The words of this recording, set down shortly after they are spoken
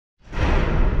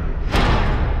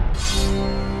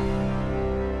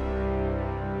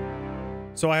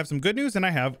So I have some good news and I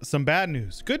have some bad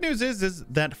news. Good news is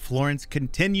that Florence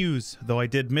continues, though I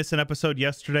did miss an episode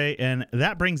yesterday, and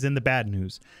that brings in the bad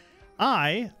news.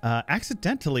 I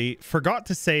accidentally forgot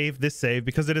to save this save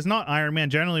because it is not Iron Man.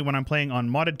 Generally, when I'm playing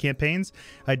on modded campaigns,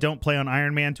 I don't play on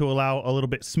Iron Man to allow a little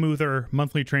bit smoother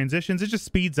monthly transitions. It just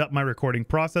speeds up my recording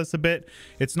process a bit.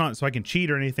 It's not so I can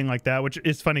cheat or anything like that, which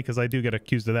is funny because I do get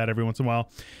accused of that every once in a while.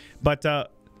 But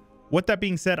with that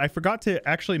being said, I forgot to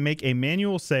actually make a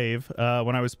manual save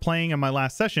when I was playing in my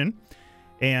last session,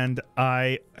 and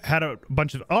I had a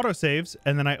bunch of autosaves,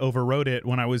 and then I overrode it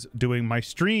when I was doing my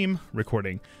stream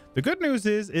recording. The good news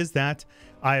is that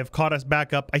I have caught us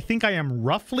back up. I think I am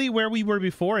roughly where we were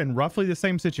before, in roughly the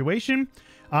same situation.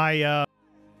 I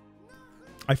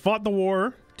fought the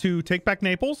war to take back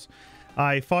Naples.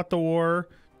 I fought the war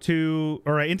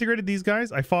I integrated these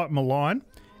guys. I fought Milan.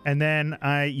 And then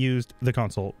I used the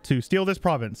console to steal this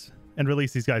province and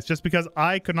release these guys just because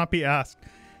I could not be asked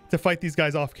to fight these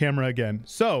guys off camera again.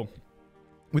 So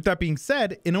with that being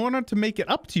said, in order to make it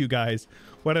up to you guys,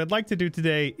 what I'd like to do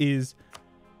today is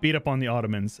beat up on the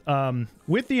Ottomans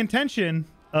with the intention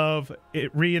of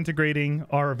reintegrating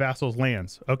our vassals'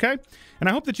 lands. Okay. And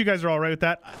I hope that you guys are all right with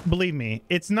that. Believe me,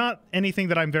 it's not anything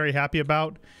that I'm very happy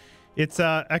about. It's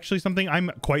actually something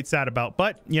I'm quite sad about,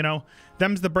 but you know,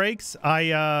 them's the breaks.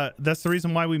 That's the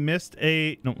reason why we missed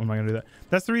I'm not gonna do that.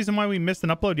 That's the reason why we missed an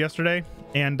upload yesterday,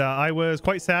 and I was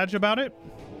quite sad about it.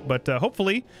 But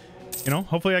hopefully,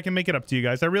 hopefully I can make it up to you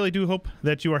guys. I really do hope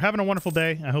that you are having a wonderful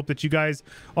day. I hope that you guys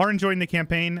are enjoying the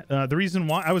campaign. The reason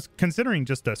why I was considering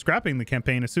just scrapping the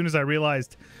campaign as soon as I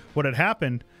realized what had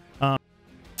happened, but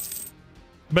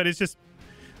it's just.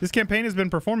 This campaign has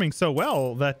been performing so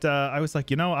well that I was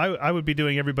like, I would be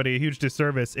doing everybody a huge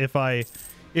disservice if I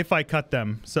cut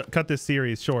this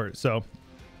series short. So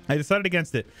I decided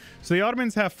against it. So the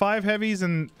Ottomans have 5 heavies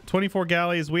and 24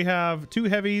 galleys. We have 2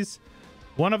 heavies,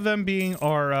 one of them being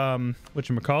our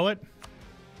whatchamacallit,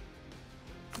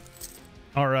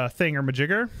 our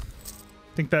thingamajigger.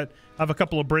 I think that I have a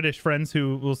couple of British friends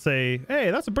who will say,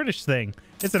 hey, that's a British thing.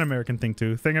 It's an American thing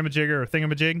too. Thingamajigger or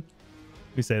thingamajig.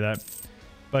 We say that.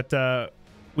 But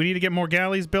we need to get more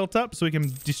galleys built up so we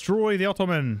can destroy the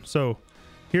Ottoman. So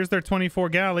here's their 24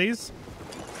 galleys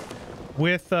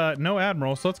with no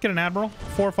admiral. So let's get an admiral.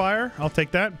 4 fire. I'll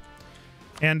take that.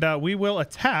 And we will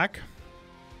attack.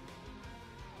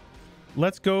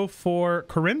 Let's go for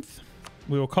Corinth.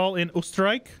 We will call in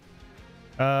Österreich.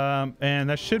 And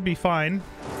that should be fine.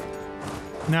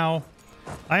 Now,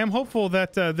 I am hopeful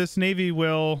that this navy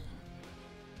will...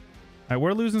 All right,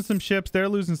 we're losing some ships. They're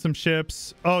losing some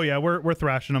ships. Oh, yeah, we're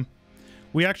thrashing them.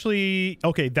 We actually...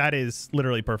 Okay, that is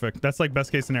literally perfect. That's like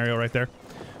best case scenario right there.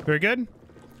 Very good.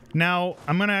 Now,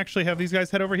 I'm going to actually have these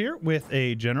guys head over here with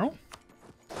a general.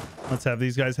 Let's have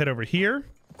these guys head over here.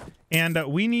 And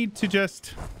we need to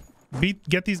just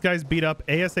get these guys beat up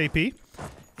ASAP.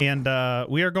 And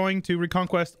we are going to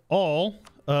reconquest all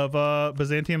of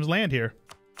Byzantium's land here.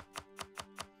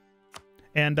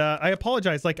 And I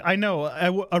apologize. Like, I know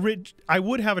I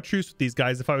would have a truce with these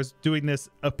guys if I was doing this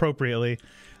appropriately.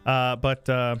 But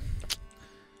I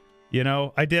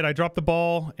did. I dropped the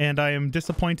ball, and I am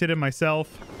disappointed in myself.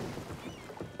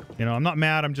 I'm not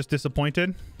mad. I'm just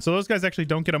disappointed. So those guys actually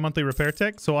don't get a monthly repair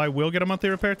tick. So I will get a monthly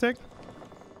repair tick.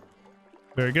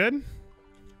 Very good.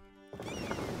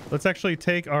 Let's actually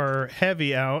take our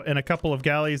heavy out and a couple of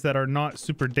galleys that are not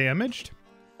super damaged.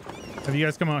 Have you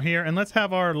guys come out here, and let's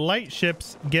have our light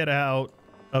ships get out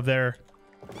of there.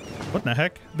 What the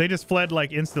heck? They just fled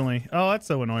like instantly. Oh, that's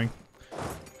so annoying.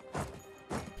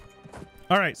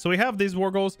 All right, so we have these war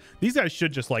goals. These guys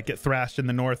should just like get thrashed in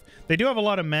the north. They do have a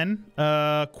lot of men.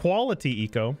 Quality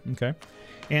eco. Okay.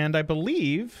 And I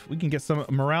believe we can get some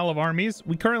morale of armies.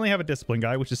 We currently have a discipline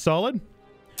guy, which is solid.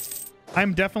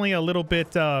 I'm definitely a little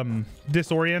bit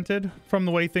disoriented from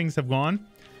the way things have gone.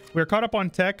 We're caught up on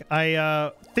tech.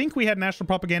 I think we had national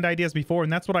propaganda ideas before,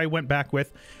 and that's what I went back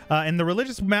with. And the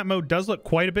religious map mode does look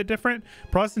quite a bit different.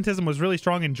 Protestantism was really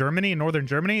strong in Germany, in northern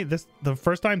Germany. The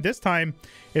first time. This time,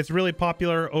 it's really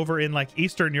popular over in like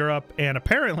Eastern Europe and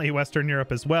apparently Western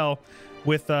Europe as well,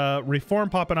 with reform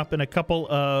popping up in a couple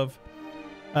of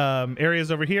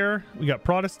areas over here. We got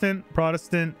Protestant,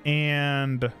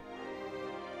 and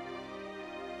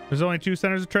there's only 2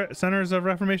 centers of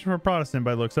Reformation for Protestant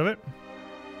by the looks of it.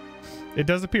 It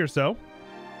does appear so.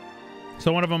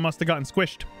 So one of them must have gotten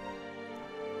squished.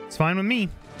 It's fine with me.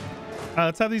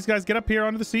 Let's have these guys get up here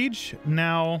onto the siege.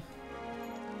 Now,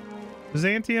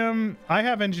 Byzantium, I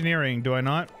have engineering, do I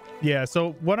not? Yeah,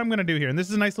 so what I'm going to do here, and this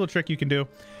is a nice little trick you can do.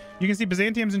 You can see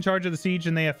Byzantium's in charge of the siege,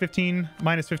 and they have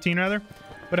 -15 rather.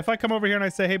 But if I come over here and I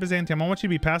say, hey, Byzantium, I want you to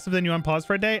be passive, then you unpause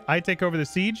for a day, I take over the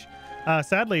siege.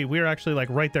 Sadly, we're actually like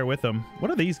right there with them. What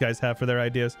do these guys have for their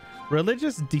ideas?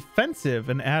 Religious, defensive,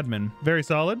 and admin. Very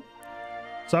solid.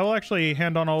 So I will actually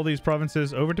hand on all these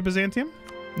provinces over to Byzantium.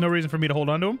 No reason for me to hold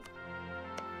on to them.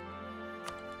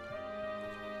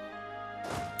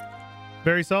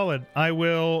 Very solid. I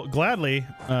will gladly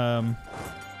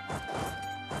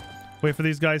wait for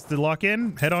these guys to lock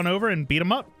in, head on over, and beat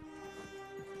them up.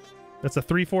 That's a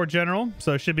 3-4 general,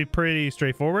 so it should be pretty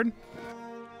straightforward.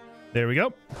 There we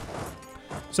go.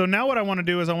 So now what I want to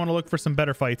do is I want to look for some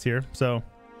better fights here. So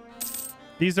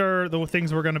these are the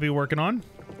things we're going to be working on.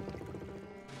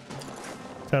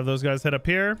 Let's have those guys head up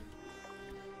here.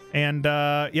 And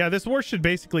yeah, this war should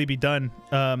basically be done.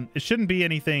 It shouldn't be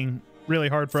anything really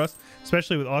hard for us,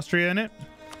 especially with Austria in it.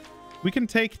 We can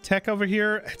take tech over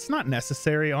here. It's not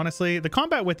necessary, honestly. The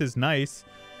combat width is nice,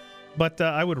 but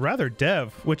I would rather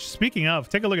dev, which, speaking of,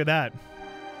 take a look at that.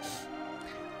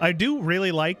 I do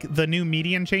really like the new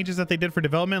median changes that they did for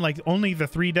development. Like, only the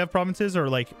 3 dev provinces are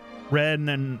like red,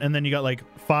 and then you got like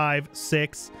 5,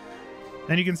 6.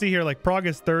 And you can see here, like, Prague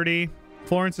is 30,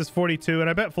 Florence is 42, and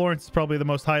I bet Florence is probably the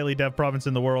most highly dev province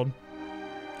in the world,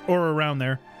 or around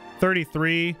there.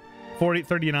 33, 40,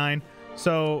 39.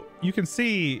 So you can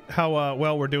see how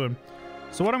well we're doing.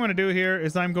 So what I'm going to do here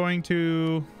is I'm going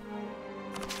to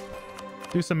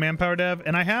do some manpower dev,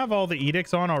 and I have all the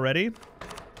edicts on already.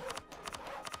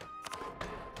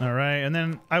 All right, and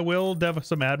then I will dev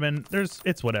some admin.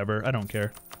 It's whatever. I don't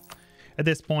care. At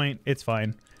this point, it's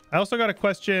fine. I also got a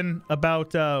question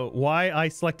about why I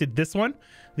selected this one,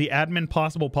 the admin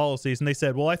possible policies. And they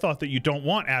said, well, I thought that you don't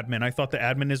want admin. I thought the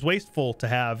admin is wasteful to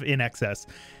have in excess.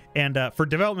 And for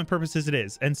development purposes, it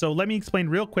is. And so let me explain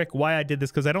real quick why I did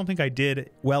this, because I don't think I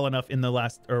did well enough in the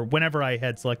last, or whenever I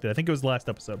had selected. I think it was the last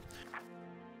episode.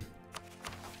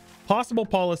 Possible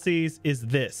policies is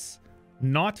this.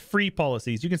 Not free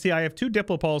policies. You can see I have 2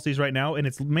 Diplo policies right now, and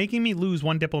it's making me lose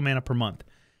 1 Diplo mana per month.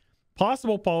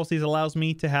 Possible policies allows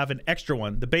me to have an extra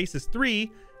one. The base is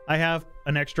 3. I have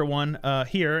an extra one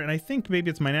here, and I think maybe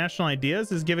it's my national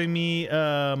ideas is giving me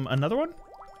another one.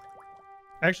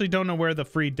 I actually don't know where the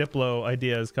free Diplo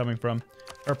idea is coming from,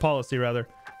 or policy rather.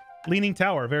 Leaning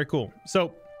Tower, very cool.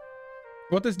 So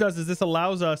what this does is this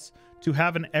allows us to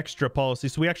have an extra policy,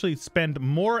 so we actually spend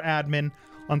more admin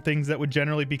on things that would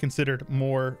generally be considered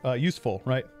more useful,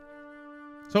 right?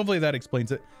 So hopefully that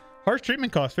explains it. Harsh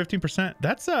treatment cost, 15%.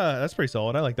 That's pretty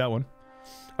solid. I like that one.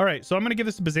 All right, so I'm going to give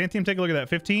this to Byzantium. Take a look at that.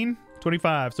 15,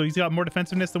 25. So he's got more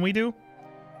defensiveness than we do.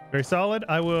 Very solid.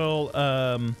 I will...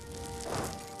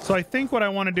 So I think what I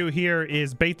want to do here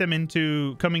is bait them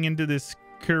into coming into this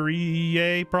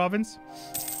Kyrie province,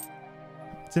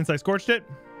 since I scorched it.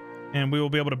 And we will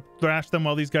be able to thrash them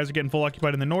while these guys are getting full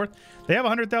occupied in the north. They have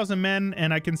 100,000 men,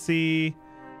 and I can see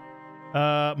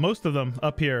most of them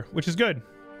up here, which is good.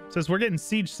 It says we're getting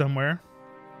sieged somewhere.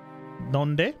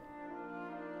 Donde?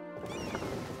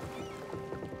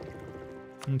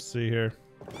 Let's see here.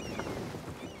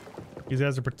 These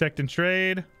guys are protecting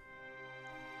trade.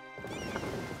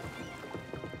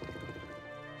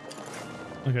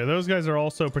 Okay, those guys are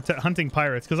also hunting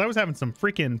pirates, because I was having some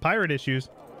freaking pirate issues.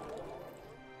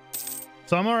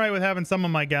 So I'm all right with having some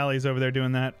of my galleys over there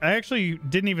doing that. I actually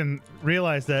didn't even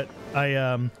realize that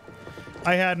I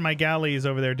had my galleys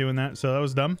over there doing that, so that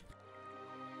was dumb.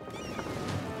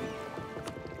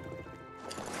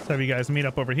 Let's have you guys meet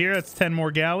up over here. That's 10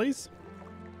 more galleys.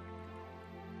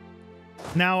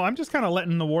 Now, I'm just kind of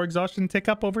letting the war exhaustion tick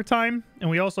up over time, and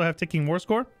we also have ticking war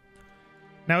score.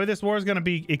 Now, this war is going to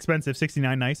be expensive,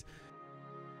 69, nice.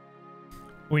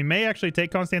 We may actually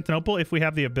take Constantinople if we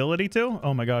have the ability to.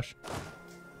 Oh my gosh.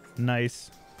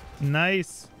 Nice.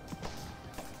 Nice.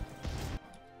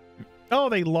 Oh,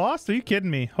 they lost? Are you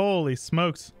kidding me? Holy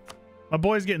smokes. My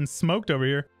boy's getting smoked over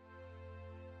here.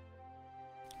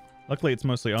 Luckily, it's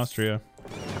mostly Austria.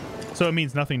 So it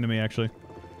means nothing to me, actually.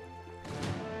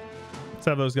 Let's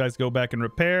have those guys go back and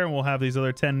repair, and we'll have these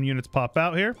other 10 units pop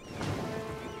out here.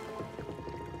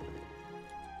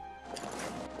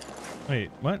 Wait,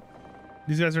 what?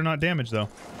 These guys are not damaged, though.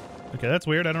 Okay, that's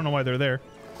weird. I don't know why they're there.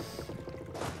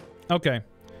 Okay.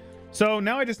 So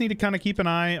now I just need to kind of keep an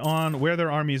eye on where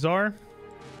their armies are.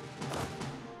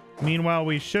 Meanwhile,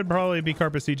 we should probably be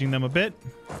carpet sieging them a bit.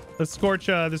 Let's scorch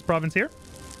this province here.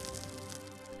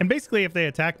 And basically, if they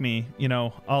attack me, you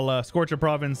know, I'll scorch a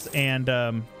province and,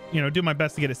 you know, do my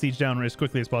best to get it sieged down as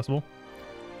quickly as possible.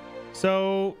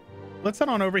 So let's head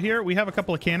on over here. We have a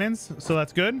couple of cannons, so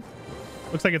that's good.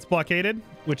 Looks like it's blockaded,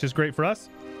 which is great for us.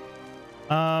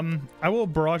 I will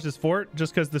barrage this fort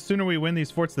just because the sooner we win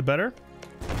these forts, the better.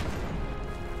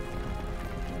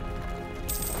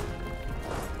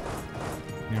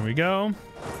 There we go.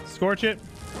 Scorch it.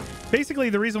 Basically,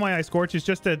 the reason why I scorch is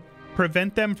just to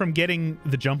prevent them from getting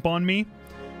the jump on me.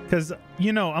 Because,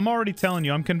 you know, I'm already telling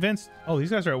you, I'm convinced. Oh, these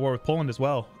guys are at war with Poland as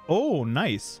well. Oh,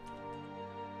 nice.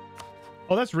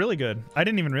 Oh, that's really good. I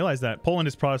didn't even realize that. Poland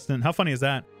is Protestant. How funny is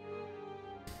that?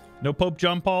 No Pope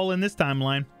John Paul in this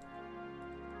timeline.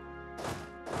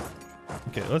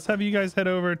 Okay, let's have you guys head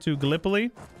over to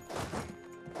Gallipoli.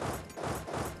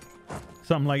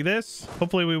 Something like this.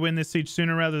 Hopefully we win this siege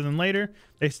sooner rather than later.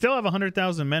 They still have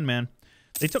 100,000 men, man.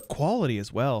 They took quality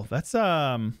as well. That's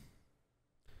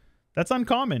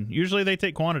uncommon. Usually they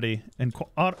take quantity, and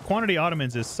quantity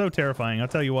Ottomans is so terrifying. I'll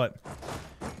tell you what.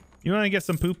 You want to get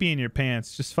some poopy in your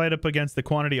pants, just fight up against the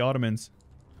quantity Ottomans.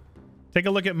 Take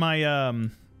a look at my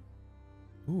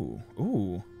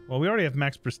ooh. Well, we already have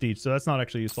max prestige, so that's not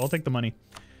actually useful. I'll take the money.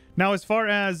 Now, as far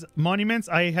as monuments,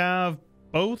 I have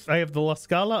both. I have the La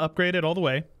Scala upgraded all the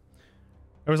way.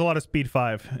 There was a lot of speed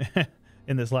 5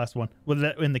 in this last one, with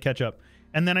that in the catch up.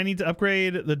 And then I need to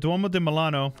upgrade the Duomo di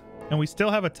Milano, and we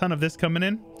still have a ton of this coming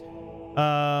in.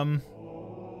 I'm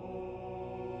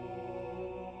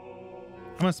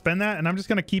gonna spend that, and I'm just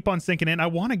gonna keep on sinking in. I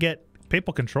want to get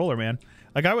Papal Controller, man.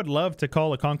 Like, I would love to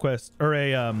call a conquest, or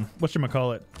a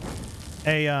whatchamacallit,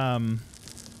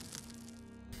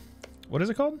 what is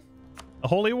it called? A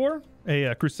holy war?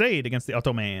 A crusade against the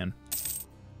Ottoman.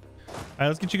 All right,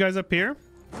 let's get you guys up here.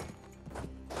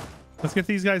 Let's get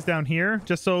these guys down here,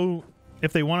 just so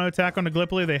if they want to attack onto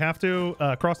Gallipoli, they have to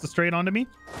cross the strait onto me.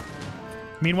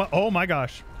 Meanwhile, oh my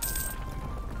gosh.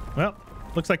 Well,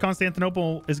 looks like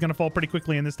Constantinople is going to fall pretty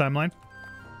quickly in this timeline.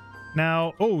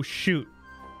 Now, oh shoot.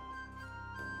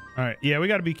 All right, yeah, we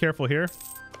got to be careful here.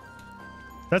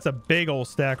 That's a big old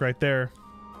stack right there.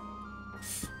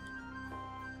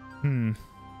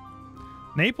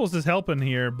 Naples is helping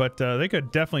here, but they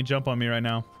could definitely jump on me right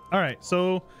now. All right,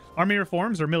 so army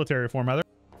reforms, or military reform rather.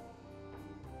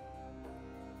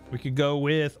 We could go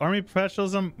with army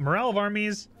professionalism, morale of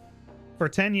armies for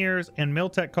 10 years, and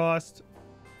miltech cost,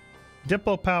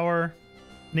 diplo power,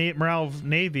 morale of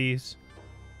navies,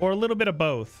 or a little bit of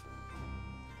both.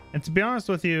 And to be honest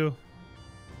with you,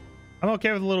 I'm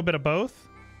okay with a little bit of both,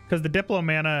 because the diplo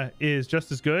mana is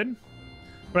just as good.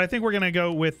 But I think we're going to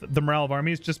go with the morale of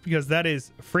armies, just because that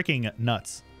is freaking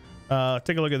nuts.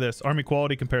 Take a look at this. Army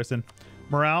quality comparison.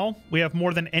 Morale, we have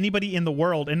more than anybody in the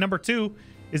world. And number 2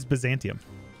 is Byzantium,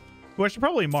 who I should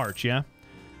probably march, yeah?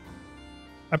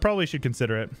 I probably should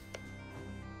consider it.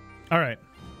 All right.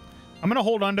 I'm going to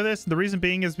hold on to this. The reason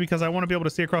being is because I want to be able to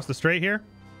see across the strait here.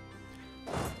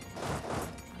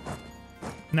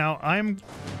 Now,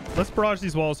 let's barrage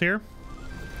these walls here.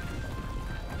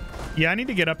 Yeah, I need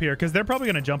to get up here because they're probably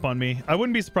going to jump on me. I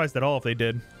wouldn't be surprised at all if they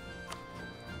did.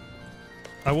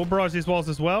 I will barrage these walls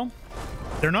as well.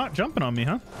 They're not jumping on me,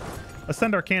 huh? Let's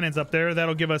send our cannons up there.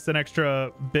 That'll give us an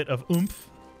extra bit of oomph.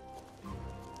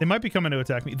 They might be coming to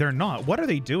attack me. They're not. What are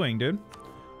they doing, dude?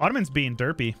 Ottomans being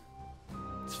derpy.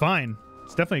 It's fine.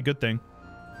 It's definitely a good thing.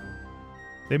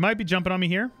 They might be jumping on me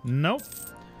here. Nope.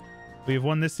 We have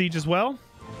won this siege as well.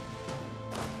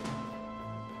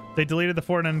 They deleted the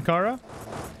fort in Ankara.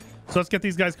 So let's get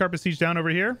these guys carpet siege down over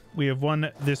here. We have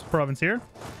won this province here.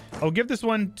 I'll give this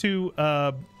one to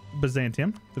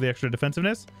Byzantium for the extra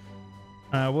defensiveness.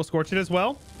 We'll scorch it as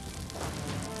well.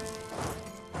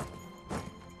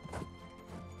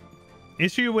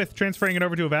 Issue with transferring it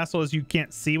over to a vassal is you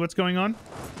can't see what's going on.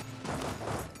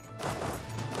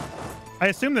 I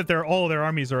assume that all of their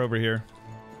armies are over here.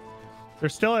 They're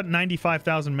still at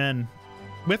 95,000 men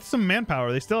with some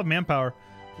manpower. They still have manpower.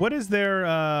 What is their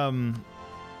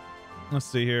let's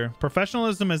see here.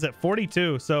 Professionalism is at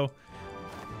 42, so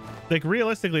like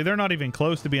realistically they're not even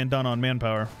close to being done on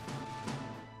manpower.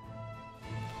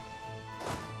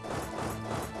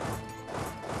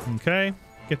 Okay,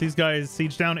 get these guys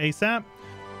siege down ASAP.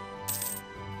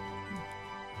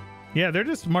 Yeah, they're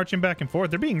just marching back and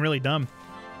forth. They're being really dumb.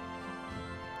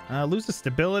 Lose the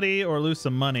stability or lose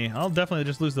some money. I'll definitely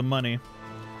just lose the money.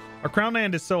 Our crown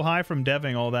land is so high from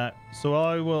deving all that, so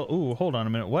I will... Ooh, hold on a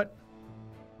minute. What?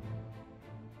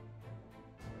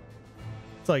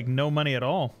 It's like no money at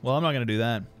all. Well, I'm not going to do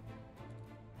that.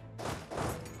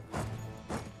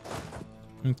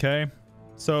 Okay.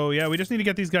 So, yeah, we just need to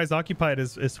get these guys occupied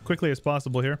as quickly as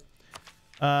possible here.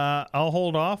 I'll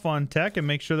hold off on tech and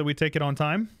make sure that we take it on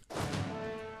time.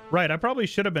 Right, I probably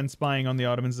should have been spying on the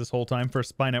Ottomans this whole time for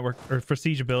spy network, or for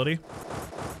siege ability.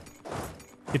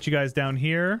 Get you guys down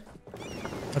here.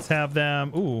 Let's have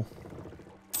them... Ooh.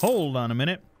 Hold on a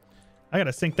minute. I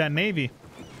gotta sink that navy.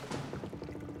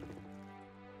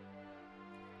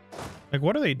 Like,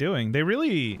 what are they doing? They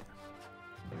really...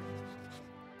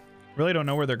 Really don't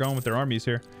know where they're going with their armies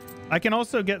here. I can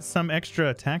also get some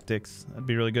extra tactics. That'd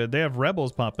be really good. They have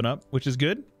rebels popping up, which is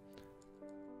good.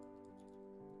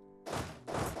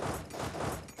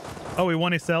 Oh, we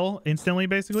want to sell instantly,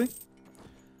 basically.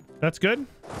 That's good.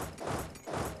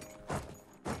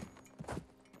 As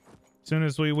soon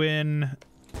as we win,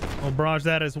 we'll barrage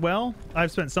that as well.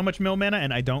 I've spent so much mill mana,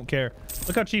 and I don't care.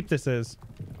 Look how cheap this is.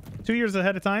 2 years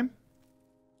ahead of time.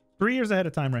 3 years ahead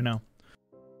of time right now.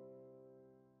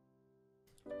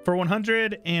 For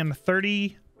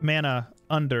 130 mana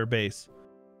under base.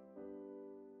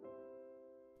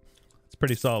 It's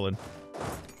pretty solid.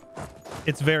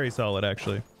 It's very solid,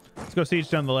 actually. Let's go siege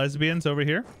down the lesbians over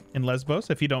here in Lesbos,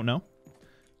 if you don't know.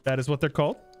 That is what they're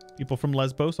called. People from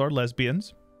Lesbos are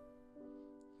lesbians.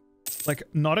 Like,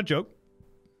 not a joke.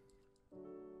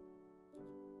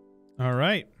 All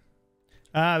right.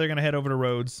 Ah, they're going to head over to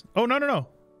Rhodes. Oh, no, no, no.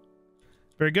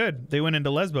 Very good. They went into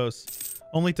Lesbos,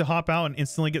 only to hop out and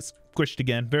instantly get squished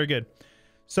again. Very good.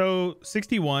 So,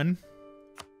 61.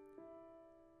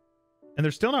 And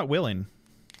they're still not willing.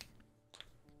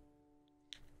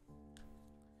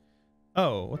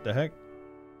 Oh, what the heck?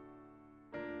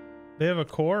 They have a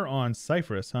core on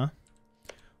Cyprus, huh?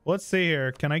 Well, let's see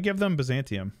here. Can I give them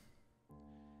Byzantium?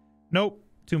 Nope.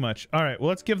 Too much. All right. Well,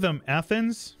 let's give them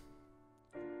Athens.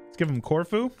 Let's give them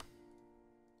Corfu.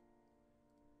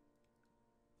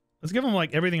 Let's give them,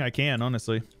 like, everything I can,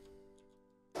 honestly.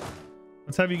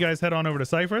 Let's have you guys head on over to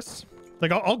Cyprus.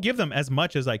 Like, I'll give them as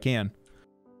much as I can.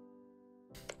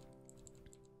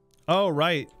 Oh,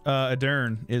 right.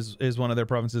 Adern is one of their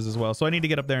provinces as well. So I need to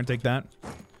get up there and take that.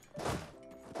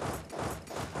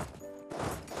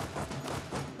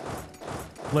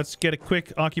 Let's get a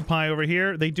quick occupy over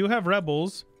here. They do have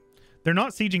rebels. They're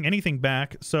not sieging anything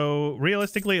back. So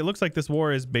realistically, it looks like this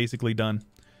war is basically done.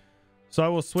 So I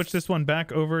will switch this one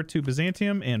back over to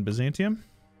Byzantium and Byzantium.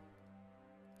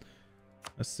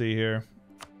 Let's see here.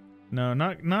 No,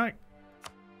 not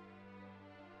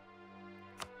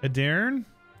Adern.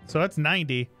 So that's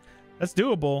 90. That's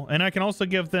doable. And I can also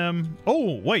give them...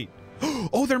 Oh, wait.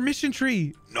 Oh, their mission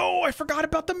tree. No, I forgot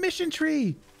about the mission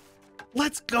tree.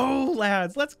 Let's go,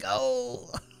 lads. Let's go.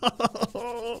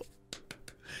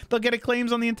 They'll get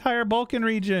claims on the entire Balkan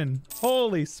region.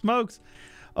 Holy smokes.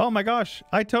 Oh my gosh.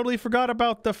 I totally forgot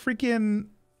about the freaking...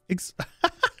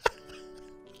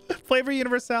 Flavor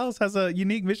Universalis has a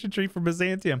unique mission tree for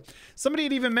Byzantium. Somebody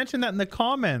had even mentioned that in the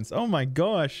comments. Oh my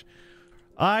gosh.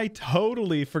 I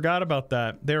totally forgot about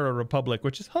that. They're a republic,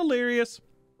 which is hilarious.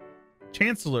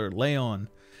 Chancellor Leon.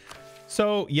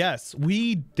 So yes,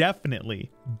 we definitely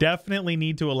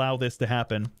need to allow this to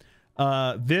happen.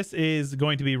 This is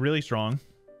going to be really strong.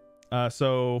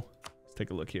 So let's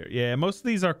take a look here. Yeah, most of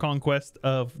these are conquest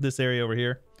of this area over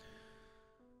here.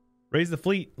 Raise the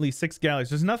fleet, at least 6 galleys.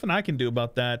 There's nothing I can do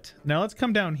about that. Now let's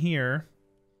come down here.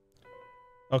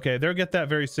 Okay, they'll get that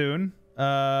very soon.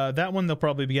 That one they'll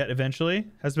probably get eventually.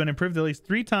 Has been improved at least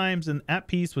 3 times and at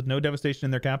peace with no devastation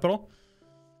in their capital.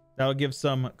 That'll give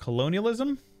some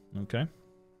colonialism. Okay.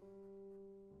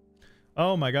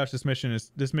 Oh my gosh, this mission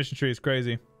tree is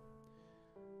crazy.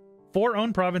 4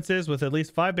 owned provinces with at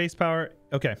least 5 base power.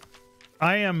 Okay.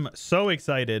 I am so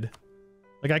excited.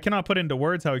 Like, I cannot put into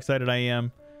words how excited I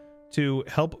am to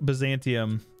help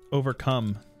Byzantium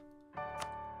overcome.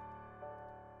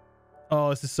 Oh,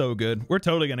 this is so good. We're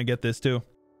totally going to get this too.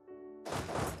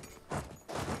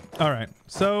 All right.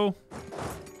 So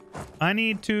I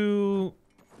need to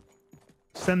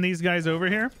send these guys over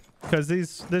here because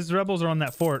these rebels are on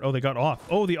that fort. Oh, they got off.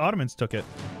 Oh, the Ottomans took it.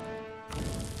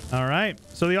 All right.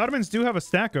 So the Ottomans do have a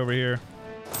stack over here.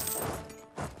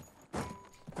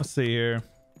 Let's see here.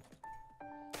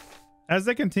 As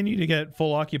they continue to get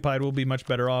full occupied, we'll be much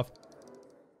better off.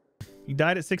 He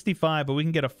died at 65, but we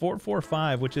can get a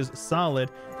 445, which is solid.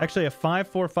 Actually, a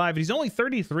 545. He's only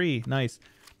 33. Nice.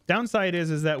 Downside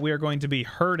is that we are going to be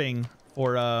hurting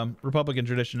for Republican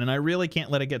tradition, and I really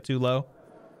can't let it get too low.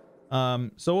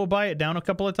 So we'll buy it down a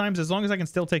couple of times. As long as I can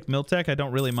still take Miltech, I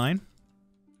don't really mind.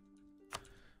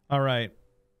 All right.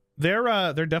 They're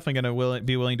definitely going to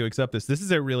be willing to accept this. This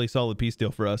is a really solid peace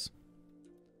deal for us.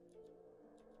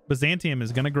 Byzantium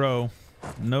is going to grow.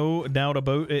 No doubt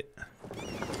about it.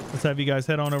 Let's have you guys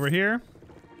head on over here.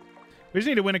 We just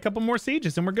need to win a couple more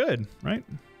sieges and we're good, right?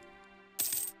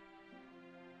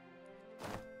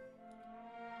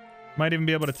 Might even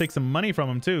be able to take some money from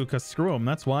them too, because screw them.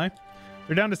 That's why.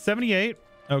 They're down to 78.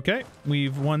 Okay,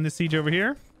 we've won this siege over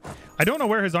here. I don't know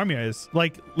where his army is.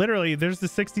 Like, literally, there's the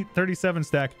 37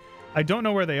 stack. I don't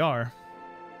know where they are.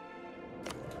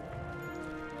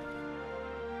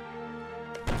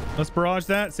 Let's barrage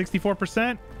that.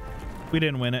 64%. We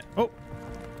didn't win it. Oh.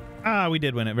 Ah, we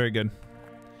did win it. Very good.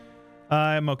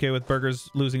 I'm okay with burgers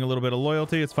losing a little bit of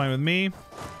loyalty. It's fine with me.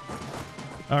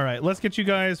 All right, let's get you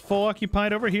guys full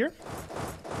occupied over here.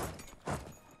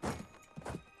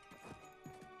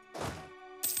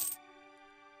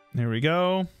 There we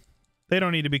go. They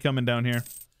don't need to be coming down here.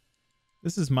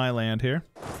 This is my land here.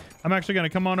 I'm actually going to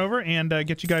come on over and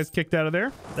get you guys kicked out of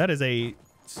there. That is a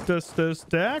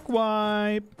stack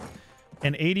wipe.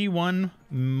 An 81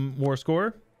 war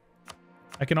score.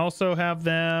 I can also have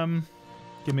them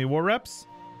give me war reps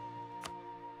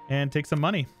and take some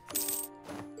money.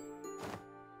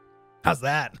 How's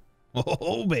that?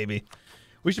 Oh, baby.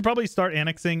 We should probably start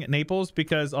annexing Naples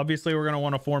because obviously we're going to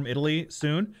want to form Italy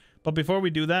soon. But before we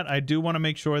do that, I do want to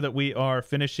make sure that we are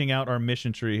finishing out our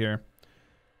mission tree here.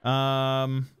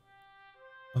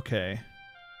 Okay.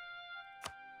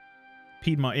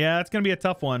 Piedmont. Yeah, it's going to be a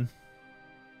tough one.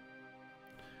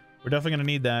 We're definitely going to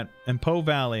need that. And Po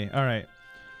Valley. All right.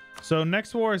 So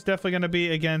next war is definitely going to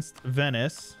be against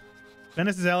Venice.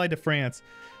 Venice is allied to France.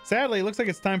 Sadly, it looks like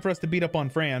it's time for us to beat up on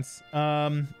France.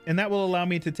 And that will allow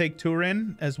me to take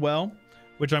Turin as well,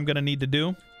 which I'm going to need to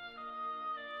do.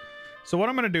 So what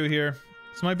I'm going to do here,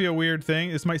 this might be a weird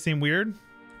thing. This might seem weird.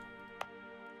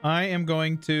 I am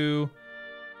going to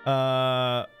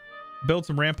build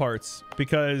some ramparts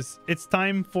because it's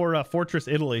time for Fortress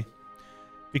Italy.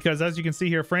 Because as you can see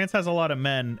here, France has a lot of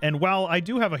men. And while I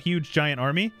do have a huge giant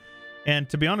army, and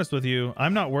to be honest with you,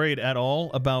 I'm not worried at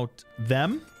all about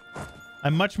them.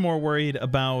 I'm much more worried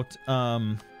about,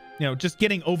 you know, just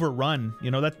getting overrun.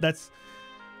 You know, that's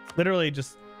literally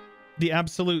just the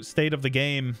absolute state of the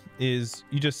game is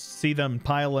you just see them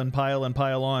pile and pile and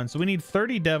pile on. So we need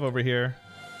 30 dev over here.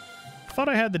 I thought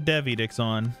I had the dev edicts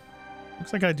on.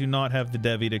 Looks like I do not have the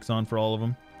dev edicts on for all of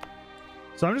them.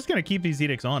 So I'm just going to keep these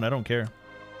edicts on. I don't care.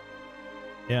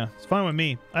 Yeah, it's fine with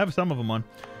me. I have some of them on.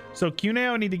 So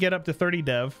Cuneo, I need to get up to 30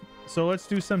 dev. So let's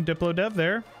do some Diplo dev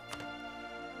there.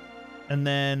 And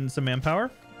then some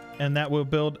manpower. And that will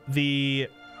build the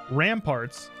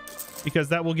ramparts because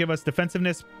that will give us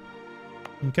defensiveness.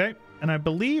 Okay. And I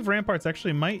believe ramparts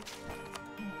actually might...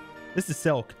 This is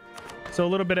silk. So a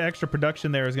little bit of extra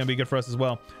production there is going to be good for us as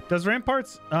well. Does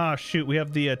ramparts... Ah, shoot. We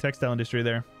have the textile industry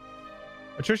there.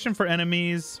 Attrition for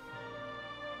enemies...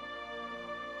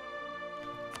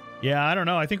 Yeah, I don't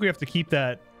know. I think we have to keep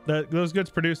that. Those goods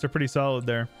produced are pretty solid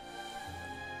there.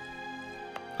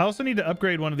 I also need to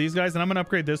upgrade one of these guys, and I'm going to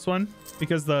upgrade this one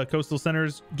because the coastal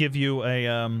centers give you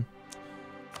a,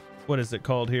 what is it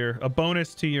called here? A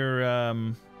bonus to your,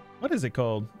 what is it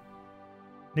called?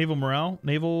 Naval morale?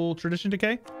 Naval tradition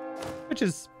decay? Which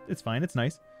is, it's fine. It's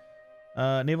nice.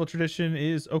 Naval tradition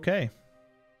is okay.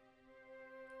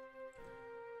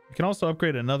 We can also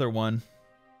upgrade another one.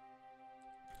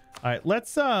 All right,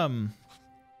 let's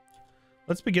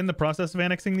begin the process of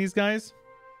annexing these guys.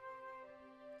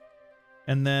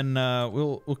 And then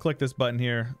we'll click this button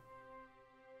here.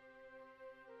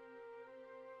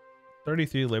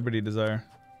 33 Liberty Desire.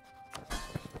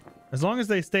 As long as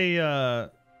they stay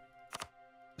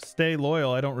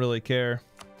loyal, I don't really care.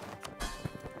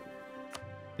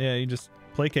 Yeah, you just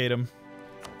placate them.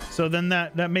 So then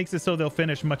that makes it so they'll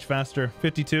finish much faster.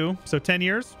 52, so 10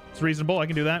 years. It's reasonable. I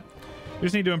can do that. We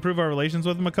just need to improve our relations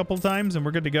with them a couple of times and we're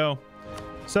good to go.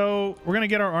 So we're going to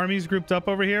get our armies grouped up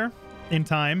over here in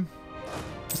time.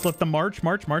 Just let them march.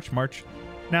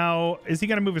 Now, is he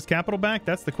going to move his capital back?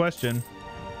 That's the question.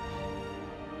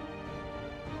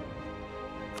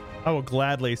 I will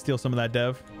gladly steal some of that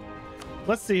dev.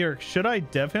 Let's see here. Should I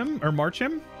dev him or march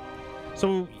him?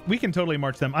 So we can totally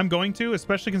march them. I'm going to,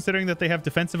 especially considering that they have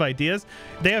defensive ideas.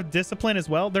 They have discipline as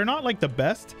well. They're not like the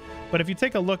best, but if you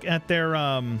take a look at their...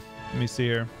 let me see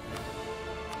here.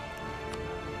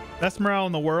 Best morale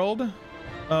in the world.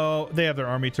 Oh, they have their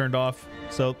army turned off.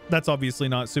 So that's obviously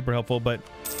not super helpful, but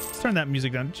let's turn that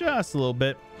music down just a little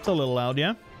bit. It's a little loud,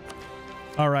 yeah?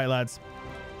 All right, lads.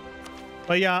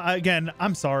 But yeah, again,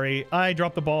 I'm sorry. I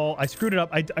dropped the ball. I screwed it up.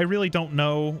 I really don't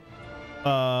know.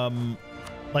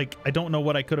 Like, I don't know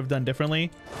what I could have done differently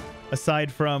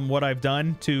aside from what I've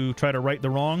done to try to right the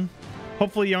wrong.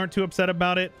 Hopefully you aren't too upset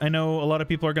about it. I know a lot of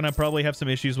people are going to probably have some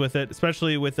issues with it,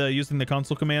 especially with using the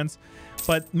console commands.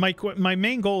 But my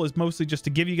main goal is mostly just to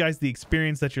give you guys the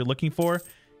experience that you're looking for.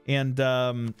 And,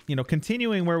 you know,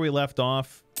 continuing where we left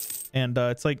off. And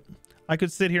it's like, I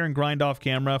could sit here and grind off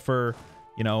camera for,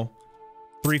 you know,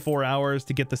 3-4 hours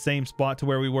to get the same spot to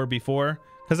where we were before.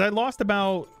 Because I lost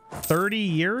about 30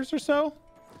 years or so.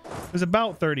 It was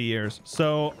about 30 years.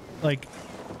 So, like...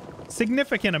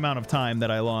 significant amount of time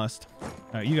that I lost. All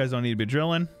right, you guys don't need to be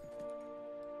drilling.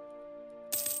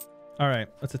 All right,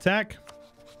 let's attack.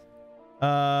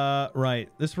 Right.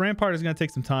 This rampart is going to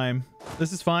take some time.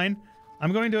 This is fine.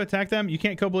 I'm going to attack them. You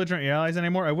can't co-belligerent your allies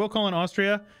anymore. I will call in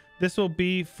Austria. This will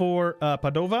be for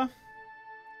Padova.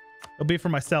 It'll be for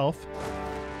myself.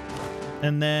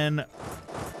 And then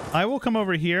I will come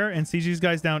over here and siege these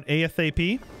guys down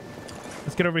ASAP.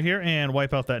 Let's get over here and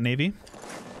wipe out that navy.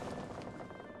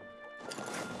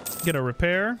 Get a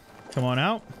repair. Come on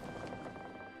out.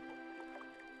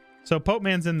 So Pope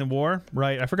Man's in the war.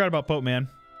 Right. I forgot about Pope Man.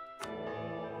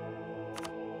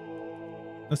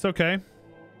 That's okay.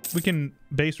 We can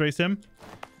base race him.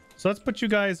 So let's put you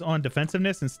guys on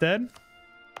defensiveness instead.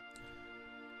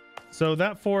 So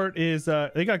that fort is,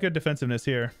 they got good defensiveness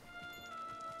here.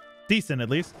 Decent, at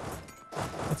least.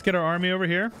 Let's get our army over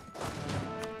here.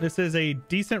 This is a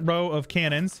decent row of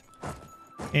cannons.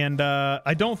 And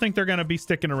I don't think they're going to be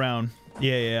sticking around.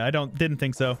 Yeah, I didn't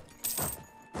think so.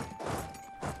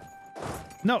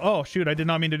 No, oh, shoot, I did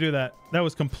not mean to do that. That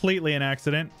was completely an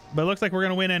accident. But it looks like we're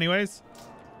going to win anyways.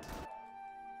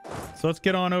 So let's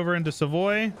get on over into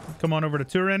Savoy. Come on over to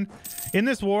Turin. In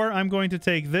this war, I'm going to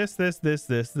take this,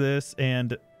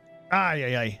 and...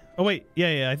 Oh, wait.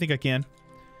 Yeah, I think I can.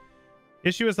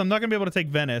 Issue is I'm not going to be able to take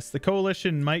Venice. The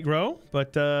coalition might grow,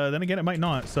 but then again, it might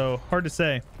not. So, hard to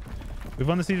say. We've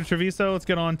won the siege of Treviso. Let's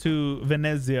get on to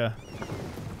Venezia.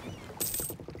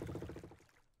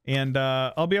 And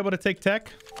I'll be able to take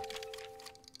tech.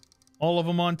 All of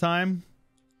them on time.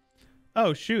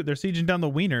 Oh, shoot. They're sieging down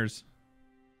the Wieners.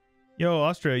 Yo,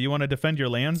 Austria, you want to defend your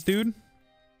lands, dude?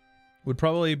 Would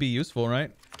probably be useful,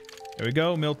 right? There we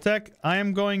go. Mill tech. I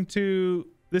am going to...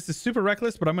 This is super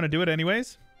reckless, but I'm going to do it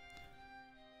anyways.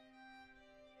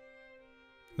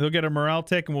 They'll get a morale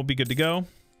tick and we'll be good to go.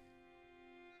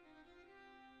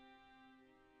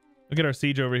 Look at our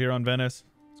siege over here on Venice.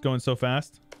 It's going so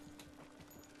fast.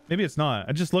 Maybe it's not.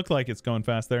 It just looked like it's going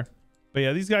fast there. But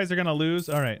yeah, these guys are going to lose.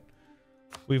 All right.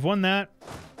 We've won that.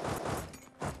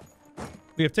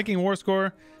 We have ticking war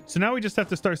score. So now we just have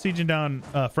to start sieging down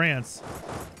France.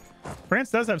 France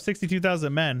does have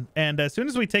 62,000 men. And as soon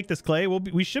as we take this clay,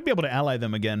 we should be able to ally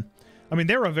them again. I mean,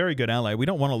 they're a very good ally. We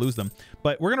don't want to lose them.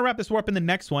 But we're going to wrap this war up in the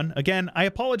next one. Again, I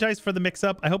apologize for the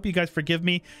mix-up. I hope you guys forgive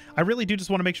me. I really do just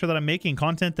want to make sure that I'm making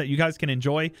content that you guys can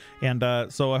enjoy. And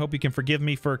so I hope you can forgive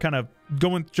me for kind of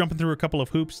jumping through a couple of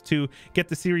hoops to get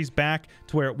the series back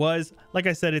to where it was. Like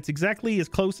I said, it's exactly as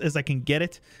close as I can get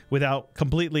it without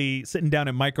completely sitting down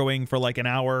and microing for like an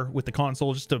hour with the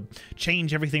console just to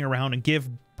change everything around and give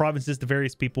provinces to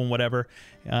various people and whatever.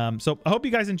 So I hope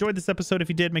you guys enjoyed this episode. If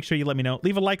you did, make sure you let me know.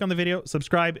 Leave a like on the video,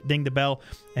 subscribe, ding the bell,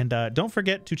 and don't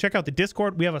forget to check out the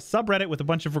Discord. We have a subreddit with a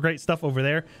bunch of great stuff over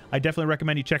there. I definitely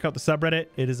recommend you check out the subreddit.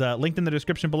 It is linked in the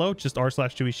description below, just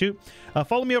r/Chewyshoot.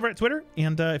 Follow me over at Twitter,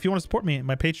 and if you want to support me,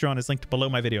 my Patreon is linked below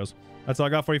my videos. That's all I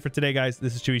got for you for today, guys.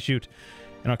 This is Chewyshoot,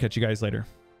 and I'll catch you guys later.